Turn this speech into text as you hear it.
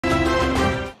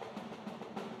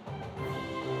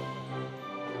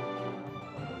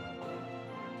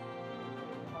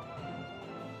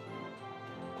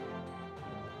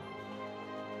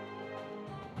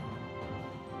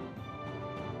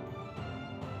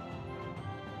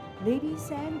Ladies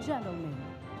and gentlemen,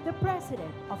 the President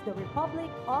of the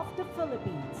Republic of the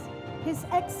Philippines, His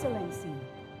Excellency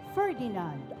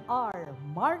Ferdinand R.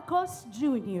 Marcos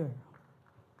Jr.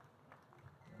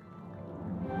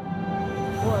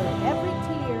 For every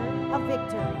tear, a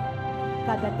victory.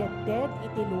 Kada tedded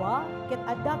itilwa, ket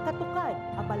adda katukad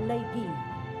a balaygi.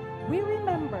 We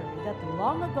remember that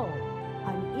long ago,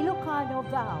 an Ilocano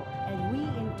vowed and we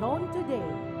intone today,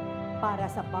 para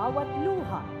sa bawat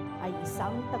luha ay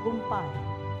isang tagumpay.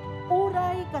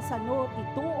 Uray kasano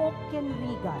tituok ken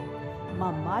rigat,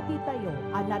 mamati tayo,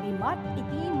 anarimat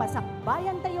iti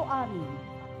masakbayan tayo amin.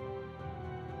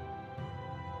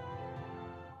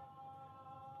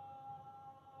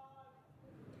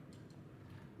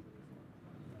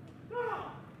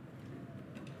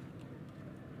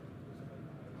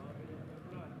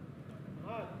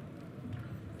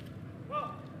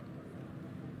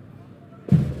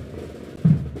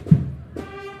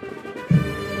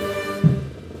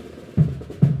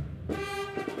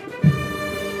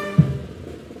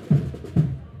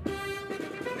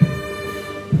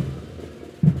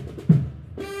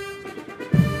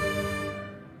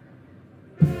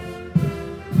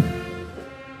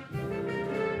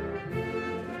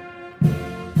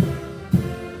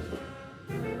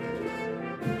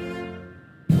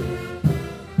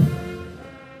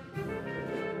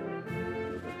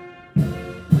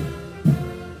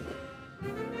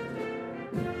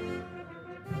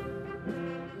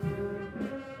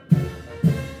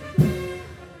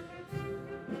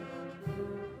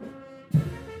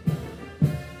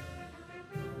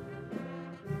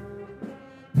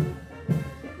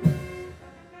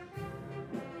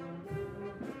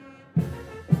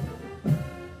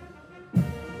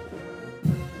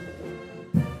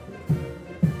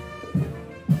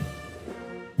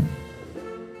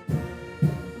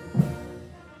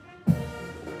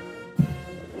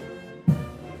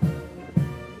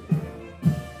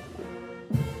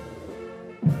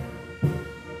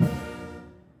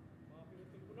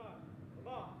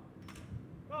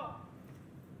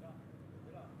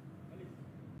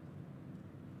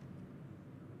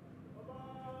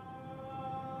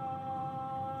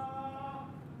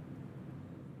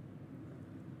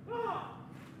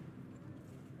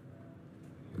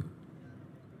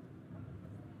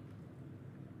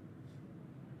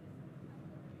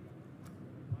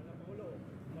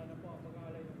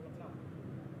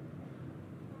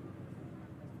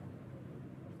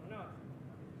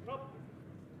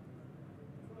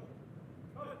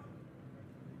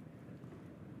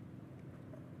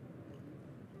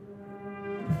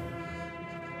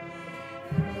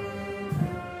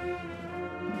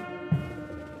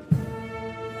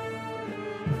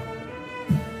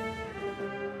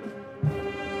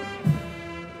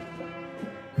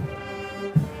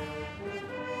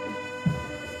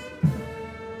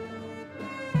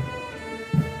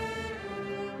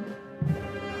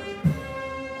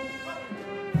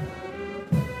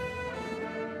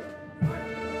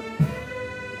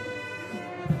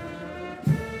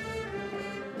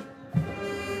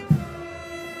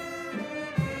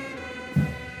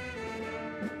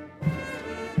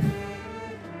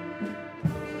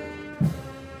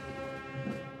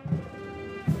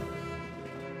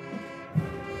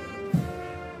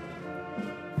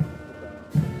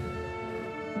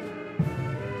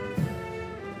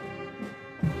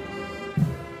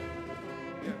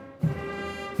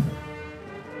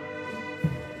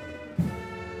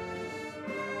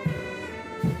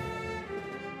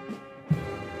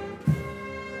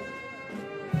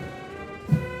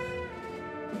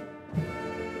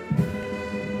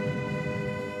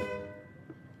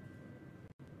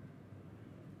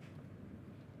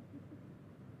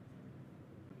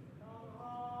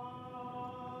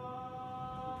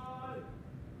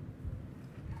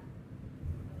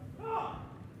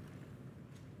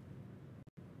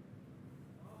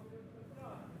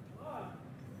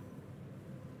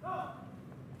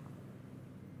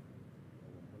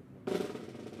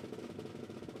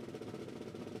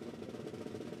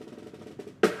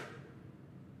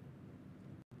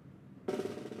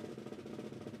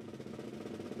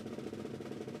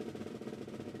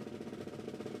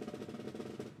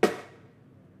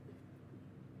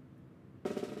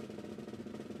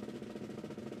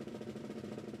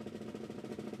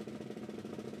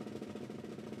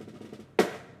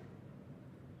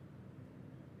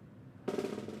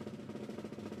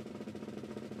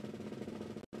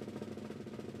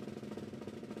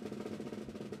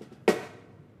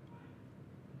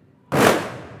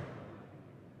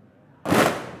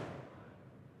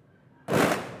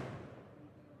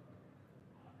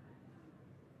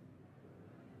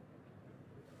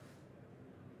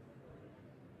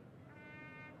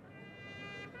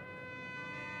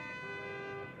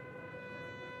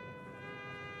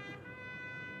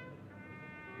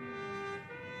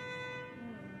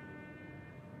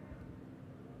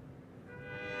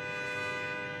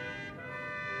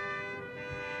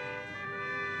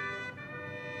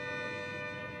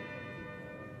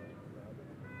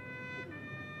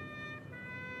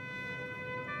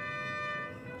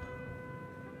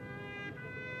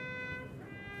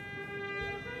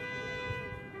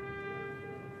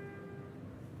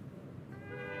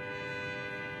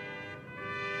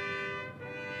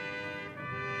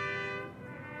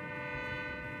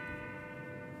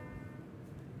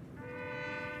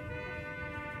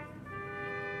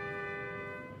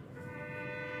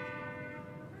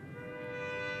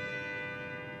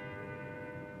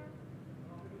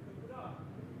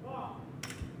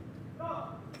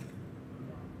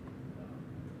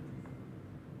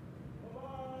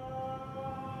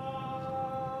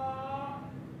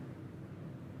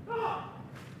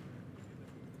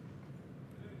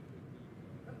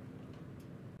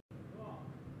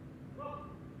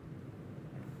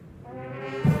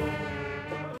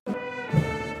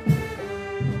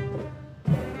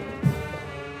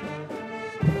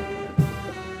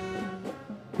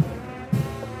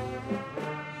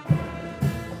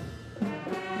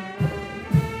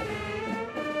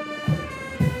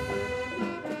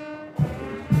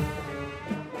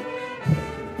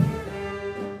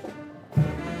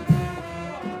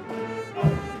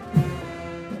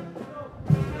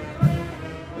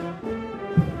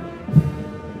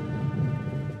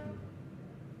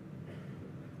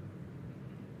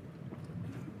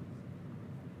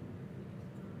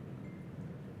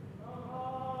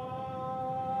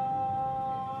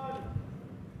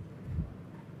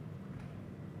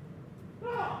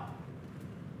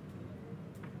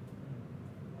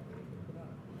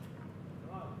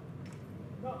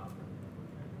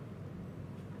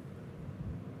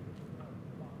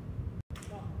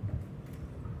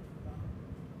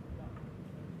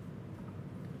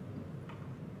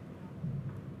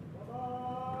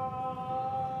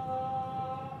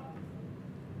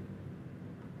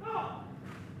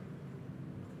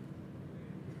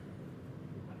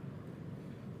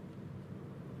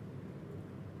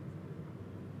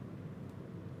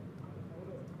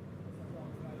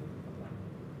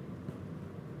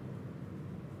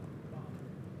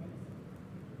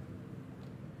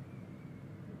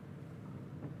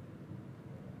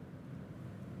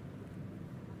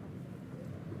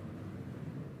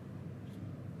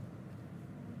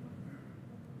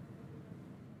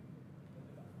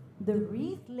 The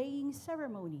wreath-laying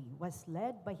ceremony was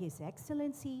led by His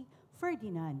Excellency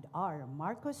Ferdinand R.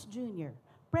 Marcos Jr.,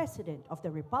 President of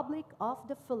the Republic of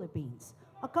the Philippines,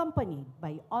 accompanied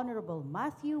by Honorable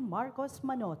Matthew Marcos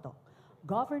Manotoc,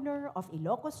 Governor of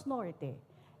Ilocos Norte,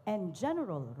 and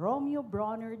General Romeo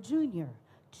Bronner Jr.,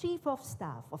 Chief of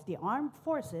Staff of the Armed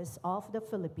Forces of the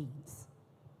Philippines.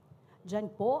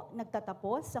 Diyan po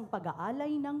nagtatapos ang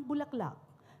pag-aalay ng bulaklak.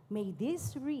 May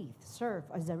this wreath serve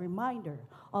as a reminder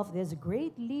of this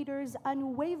great leader's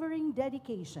unwavering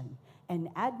dedication and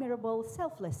admirable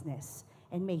selflessness,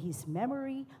 and may his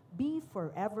memory be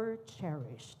forever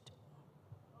cherished.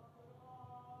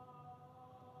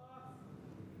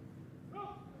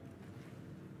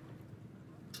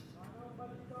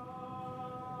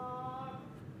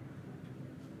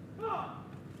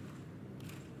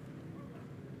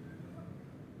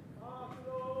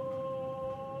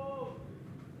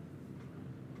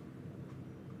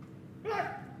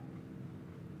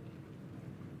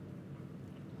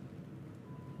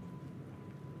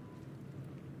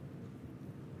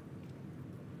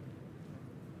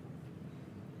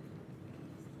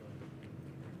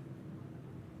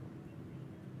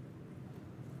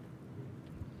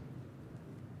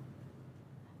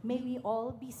 May we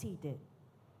all be seated.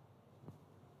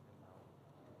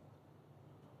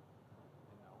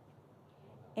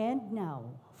 And now,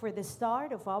 for the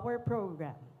start of our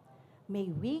program, may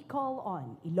we call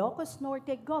on Ilocos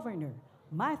Norte Governor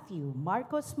Matthew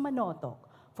Marcos Manotoc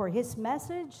for his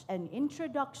message and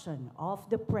introduction of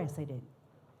the President.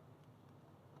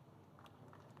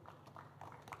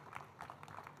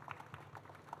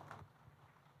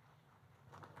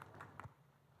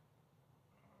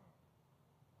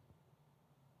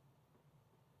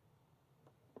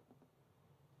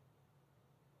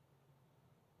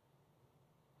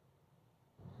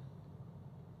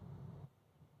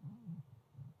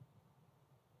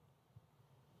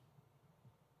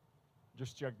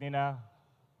 Diyos Tiyagnina,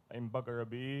 naimbag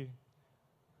arabi.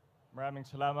 Maraming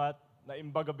salamat,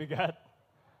 naimbag bigat.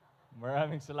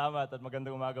 Maraming salamat at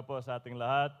magandang umaga po sa ating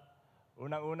lahat.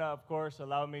 Unang-una, of course,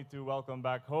 allow me to welcome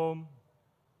back home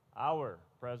our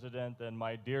President and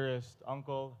my dearest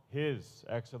uncle, His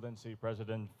Excellency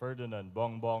President Ferdinand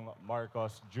Bongbong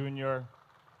Marcos Jr.,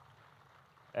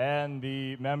 and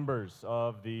the members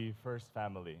of the First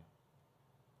Family,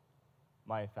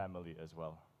 my family as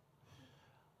well.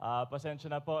 Pasensya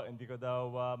na po, hindi ko daw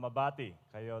mabati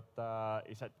kayo't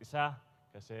isa't isa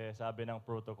kasi sabi ng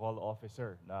protocol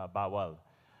officer na bawal.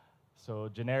 So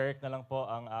generic na lang po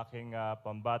ang aking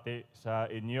pambati sa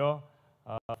inyo.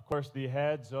 Of course, the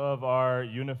heads of our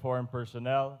uniformed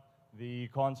personnel, the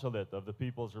Consulate of the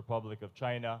People's Republic of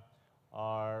China,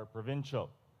 our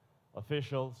provincial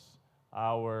officials,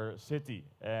 our city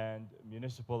and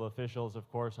municipal officials, of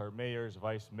course, our mayors,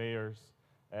 vice mayors,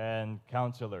 and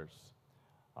councilors,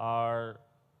 our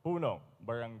punong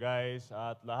barangays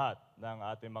at lahat ng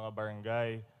ating mga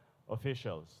barangay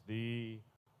officials,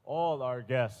 all our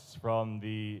guests from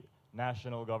the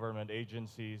national government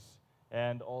agencies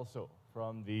and also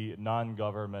from the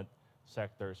non-government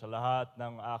sector. Sa lahat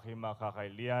ng aking mga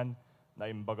kakailian na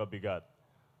imbagabigat.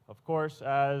 Of course,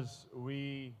 as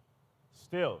we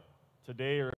still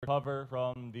today recover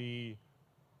from the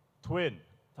twin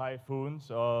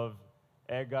typhoons of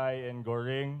Egay and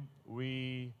Goring,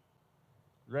 we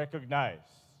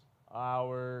recognize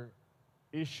our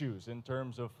issues in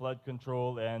terms of flood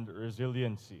control and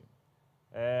resiliency.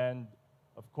 And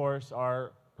of course,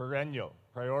 our perennial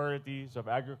priorities of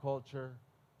agriculture,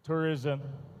 tourism,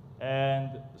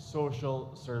 and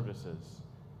social services.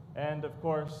 And of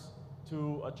course,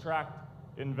 to attract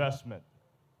investment,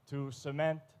 to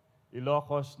cement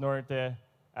Ilocos Norte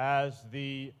as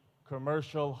the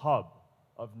commercial hub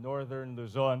of Northern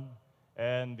Luzon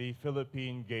and the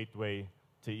Philippine gateway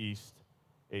to East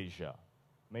Asia.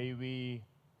 May we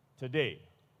today,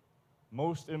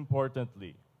 most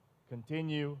importantly,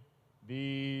 continue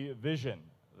the vision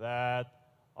that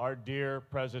our dear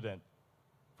President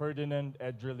Ferdinand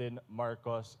Edrelin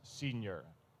Marcos Sr.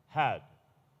 had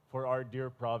for our dear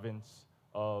province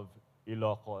of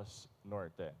Ilocos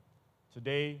Norte.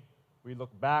 Today, we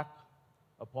look back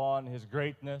upon his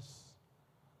greatness,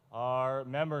 our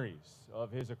memories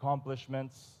of his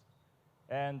accomplishments,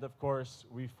 and of course,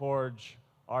 we forge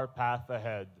our path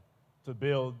ahead to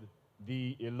build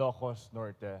the Ilocos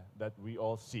Norte that we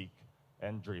all seek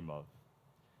and dream of.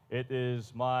 It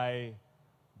is my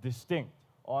distinct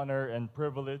honor and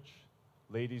privilege,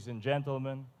 ladies and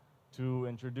gentlemen, to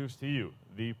introduce to you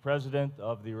the President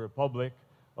of the Republic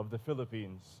of the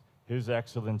Philippines, His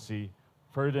Excellency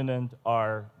Ferdinand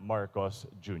R. Marcos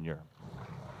Jr.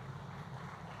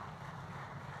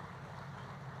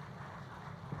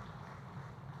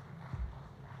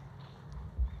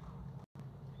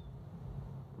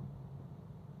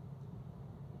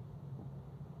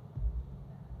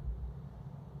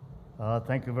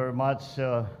 Thank you very much,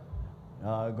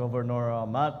 Governor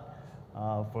Matt,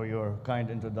 for your kind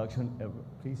introduction.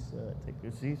 Please take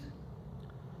your seats.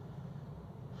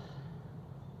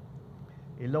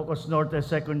 Ilocos Norte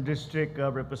 2nd District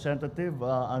Representative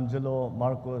Angelo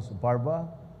Marcos Barba,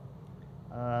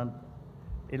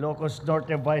 Ilocos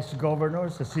Norte Vice Governor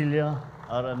Cecilia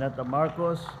Araneta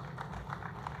Marcos.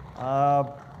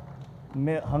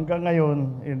 Hanggang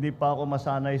ngayon, hindi pa ako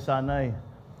masanay-sanay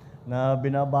na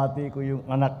binabati ko yung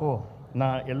anak ko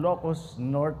na Ilocos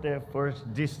Norte 1st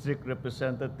District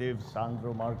Representative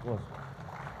Sandro Marcos.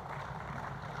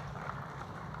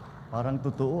 Parang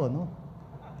totoo, ano?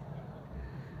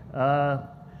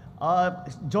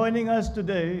 Joining us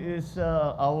today is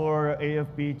our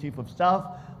AFP Chief of Staff,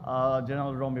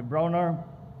 General Romy Browner.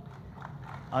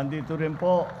 Andito rin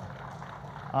po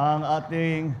ang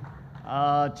ating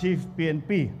Chief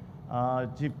PNP,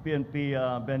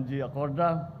 Benji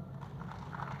Acorda.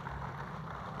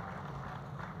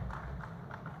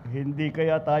 Hindi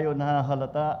kaya tayo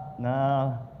nahahalata na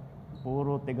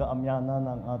puro tiga-amyana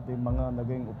ng ating mga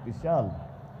naging opisyal.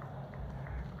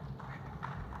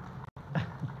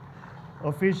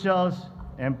 Officials,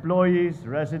 employees,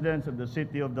 residents of the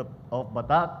city of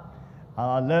Batak,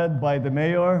 led by the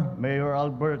Mayor, Mayor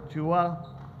Albert Chua.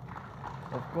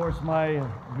 Of course, my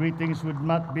greetings would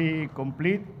not be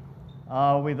complete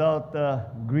without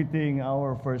greeting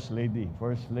our First Lady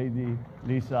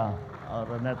Lisa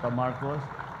Araneta Marcos.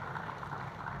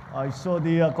 I saw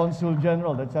the Consul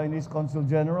General, the Chinese Consul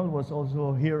General was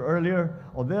also here earlier.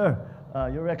 Oh, there,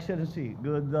 Your Excellency,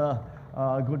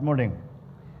 good morning.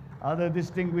 Other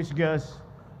distinguished guests,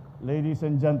 ladies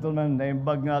and gentlemen,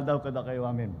 naimbag nga daw kada kayo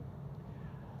amin.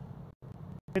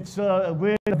 It's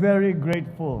with a very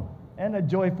grateful and a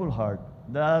joyful heart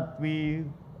that we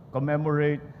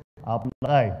commemorate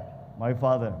my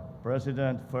father,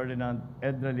 President Ferdinand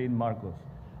Edrelin Marcos,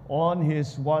 on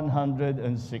his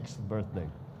 106th birthday.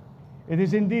 It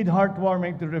is indeed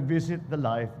heartwarming to revisit the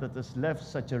life that has left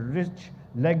such a rich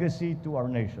legacy to our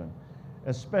nation,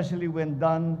 especially when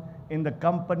done in the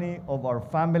company of our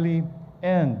family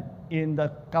and in the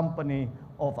company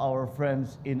of our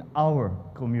friends in our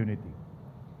community.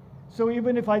 So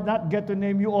even if I not get to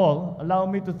name you all, allow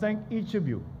me to thank each of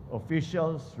you,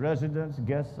 officials, residents,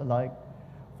 guests alike,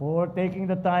 for taking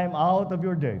the time out of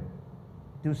your day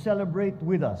to celebrate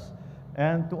with us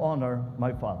and to honor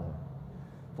my father.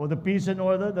 For the peace and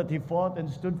order that he fought and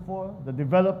stood for, the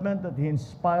development that he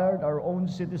inspired our own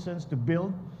citizens to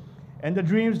build, and the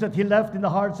dreams that he left in the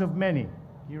hearts of many,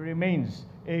 he remains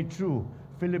a true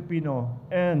Filipino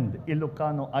and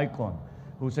Ilocano icon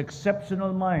whose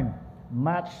exceptional mind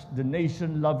matched the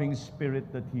nation-loving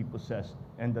spirit that he possessed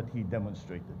and that he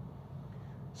demonstrated.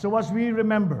 So as we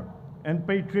remember and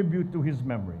pay tribute to his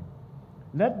memory,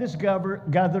 let this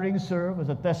gathering serve as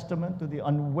a testament to the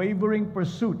unwavering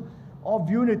pursuit of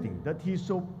unity that he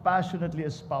so passionately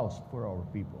espoused for our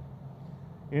people.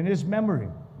 In his memory,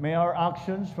 may our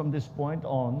actions from this point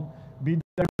on be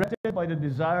directed by the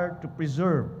desire to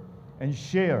preserve and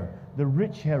share the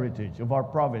rich heritage of our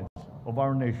province, of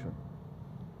our nation.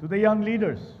 To the young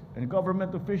leaders and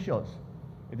government officials,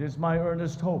 it is my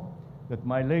earnest hope that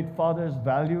my late father's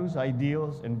values,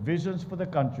 ideals, and visions for the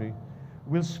country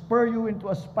will spur you into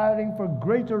aspiring for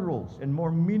greater roles and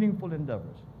more meaningful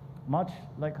endeavors, much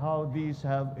like how these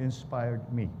have inspired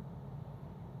me.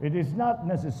 It is not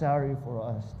necessary for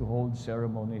us to hold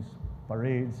ceremonies,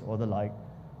 parades, or the like,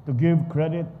 to give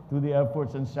credit to the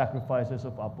efforts and sacrifices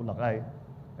of Apu Lakay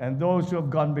and those who have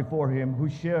gone before him who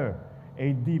share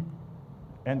a deep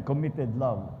and committed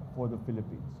love for the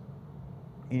Philippines.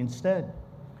 Instead,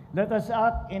 let us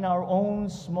act in our own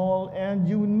small and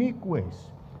unique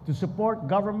ways to support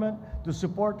government, to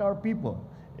support our people,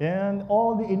 and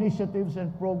all the initiatives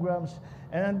and programs,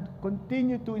 and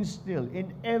continue to instill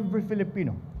in every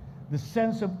Filipino the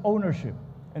sense of ownership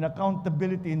and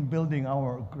accountability in building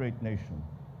our great nation.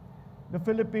 The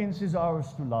Philippines is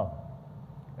ours to love,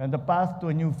 and the path to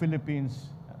a new Philippines,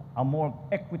 a more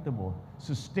equitable,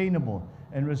 sustainable,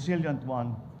 and resilient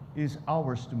one, is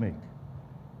ours to make.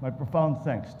 My profound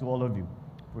thanks to all of you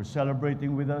for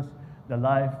celebrating with us the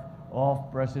life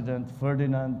of President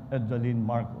Ferdinand Edwin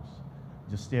Marcos.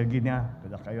 Diyos tiyagi niya,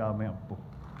 kada kayo amay po.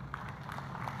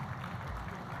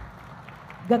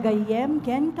 Gagayem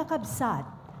ken kakabsat,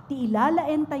 ti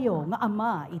ilalaen tayo nga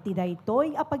ama iti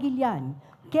daytoy apagilyan,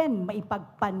 ken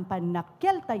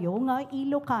maipagpanpanakkel tayo nga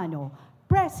Ilocano,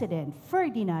 President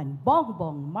Ferdinand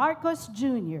Bongbong Marcos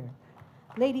Jr.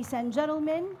 Ladies and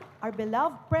gentlemen, our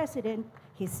beloved President,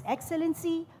 His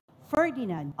Excellency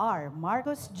Ferdinand R.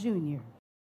 Marcos Jr.